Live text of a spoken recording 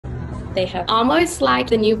They have almost like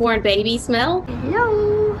the newborn baby smell.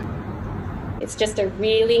 Hello. It's just a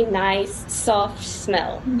really nice, soft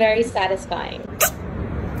smell. Very satisfying.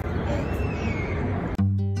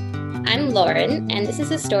 I'm Lauren, and this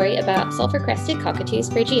is a story about sulfur-crested cockatoos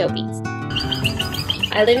for GeoBeats.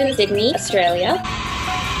 I live in Sydney, Australia.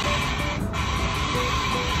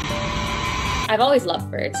 I've always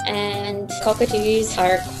loved birds, and cockatoos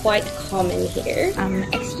are quite common here.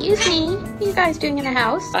 Excuse me, what are you guys doing in the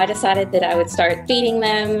house? I decided that I would start feeding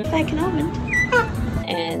them Like an almond.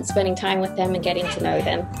 and spending time with them and getting to know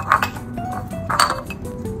them.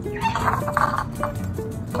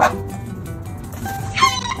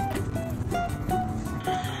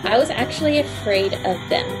 I was actually afraid of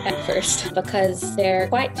them at first because they're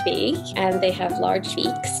quite big and they have large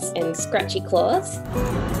beaks and scratchy claws.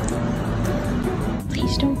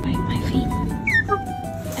 Please don't bite my feet.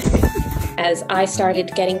 As I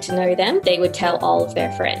started getting to know them, they would tell all of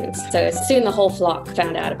their friends. So soon the whole flock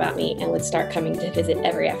found out about me and would start coming to visit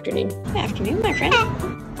every afternoon. Good afternoon, my friend.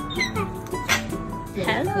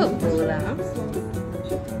 Hello, Bula.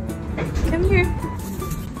 Come here.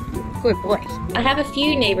 Good boy. I have a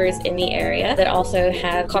few neighbors in the area that also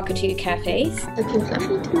have cockatoo cafes. Looking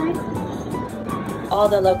fluffy tonight. All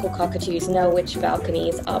the local cockatoos know which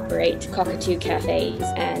balconies operate cockatoo cafes,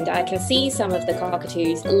 and I can see some of the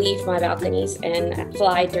cockatoos leave my balconies and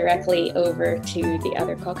fly directly over to the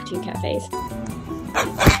other cockatoo cafes.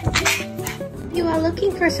 You are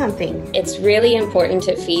looking for something. It's really important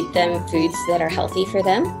to feed them foods that are healthy for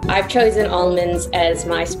them. I've chosen almonds as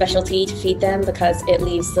my specialty to feed them because it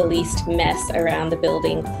leaves the least mess around the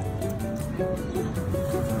building.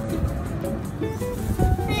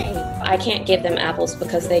 I can't give them apples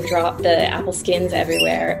because they drop the apple skins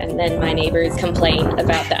everywhere, and then my neighbors complain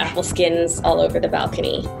about the apple skins all over the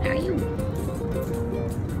balcony. How are you?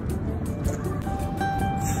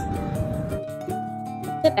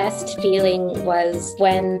 The best feeling was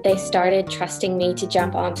when they started trusting me to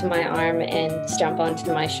jump onto my arm and jump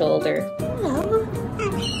onto my shoulder. Hello.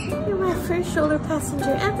 You're my first shoulder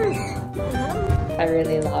passenger ever. Hello. I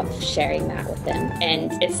really love sharing that with them.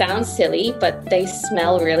 And it sounds silly, but they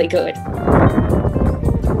smell really good.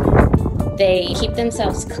 They keep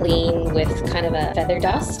themselves clean with kind of a feather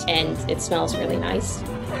dust, and it smells really nice.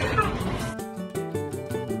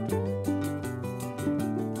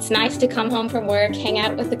 It's nice to come home from work, hang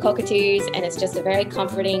out with the cockatoos, and it's just a very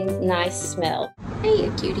comforting, nice smell. Hey,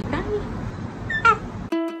 you cutie pie.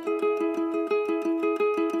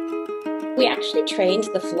 We actually trained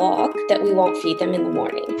the flock that we won't feed them in the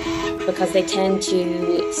morning because they tend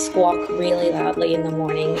to squawk really loudly in the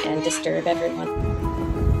morning and disturb everyone.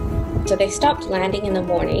 So they stopped landing in the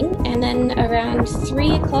morning, and then around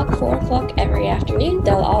 3 o'clock, 4 o'clock every afternoon,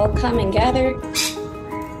 they'll all come and gather.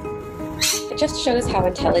 It just shows how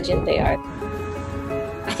intelligent they are.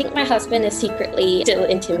 I think my husband is secretly still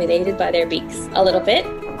intimidated by their beaks a little bit.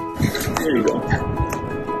 There you go.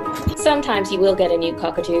 Sometimes you will get a new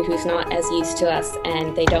cockatoo who's not as used to us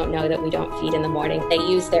and they don't know that we don't feed in the morning. They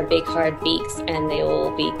use their big hard beaks and they will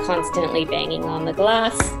be constantly banging on the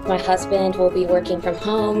glass. My husband will be working from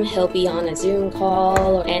home, he'll be on a Zoom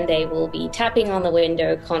call, and they will be tapping on the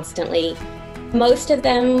window constantly. Most of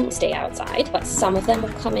them stay outside, but some of them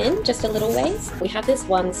will come in just a little ways. We have this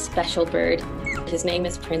one special bird. His name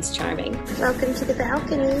is Prince Charming. Welcome to the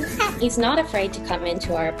balcony. He's not afraid to come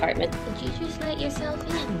into our apartment. Did you just let yourself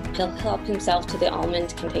in? He'll help himself to the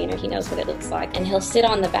almond container. He knows what it looks like. And he'll sit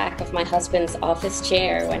on the back of my husband's office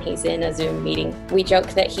chair when he's in a Zoom meeting. We joke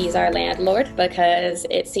that he's our landlord because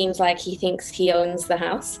it seems like he thinks he owns the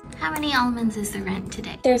house. How many almonds is the rent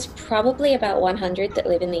today? There's probably about 100 that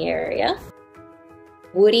live in the area.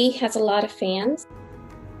 Woody has a lot of fans.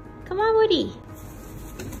 Come on, Woody.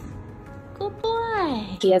 Good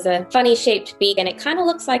boy. He has a funny shaped beak and it kind of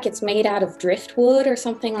looks like it's made out of driftwood or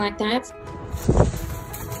something like that.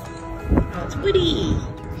 Oh, it's Woody.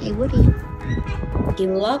 Hey, Woody. He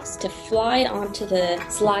loves to fly onto the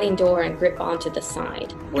sliding door and grip onto the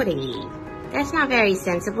side. Woody. That's not very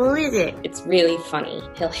sensible, is it? It's really funny.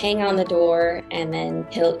 He'll hang on the door and then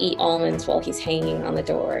he'll eat almonds while he's hanging on the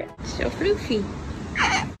door. So floofy.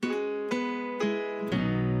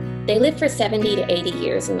 They live for 70 to 80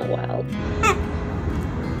 years in the wild.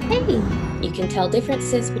 Hey. You can tell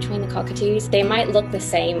differences between the cockatoos. They might look the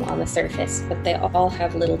same on the surface, but they all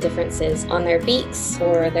have little differences on their beaks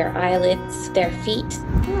or their eyelids, their feet.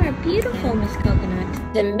 You are beautiful, Miss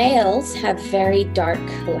Coconut. The males have very dark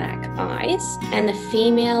black eyes, and the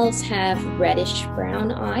females have reddish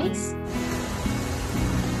brown eyes.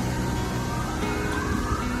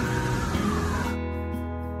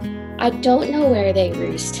 I don't know where they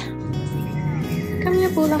roost. Come here,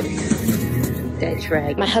 Bula. That's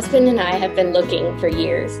right. My husband and I have been looking for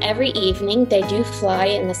years. Every evening they do fly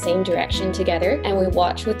in the same direction together, and we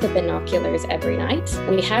watch with the binoculars every night.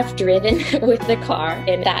 We have driven with the car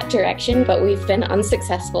in that direction, but we've been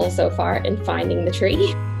unsuccessful so far in finding the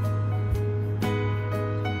tree.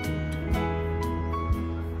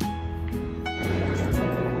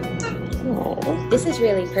 This is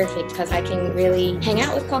really perfect because I can really hang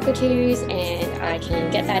out with cockatoos and I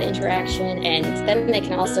can get that interaction, and then they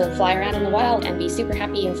can also fly around in the wild and be super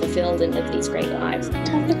happy and fulfilled and live these great lives.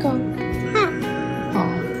 Time to go.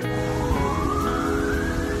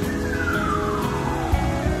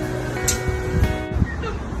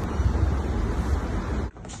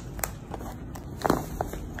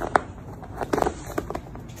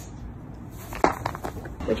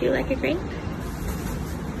 Would you like a grape?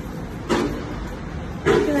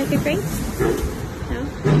 Would you like a grape? No?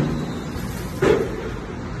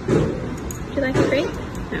 Would you like a grape?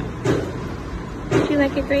 No. Would you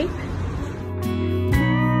like a grape?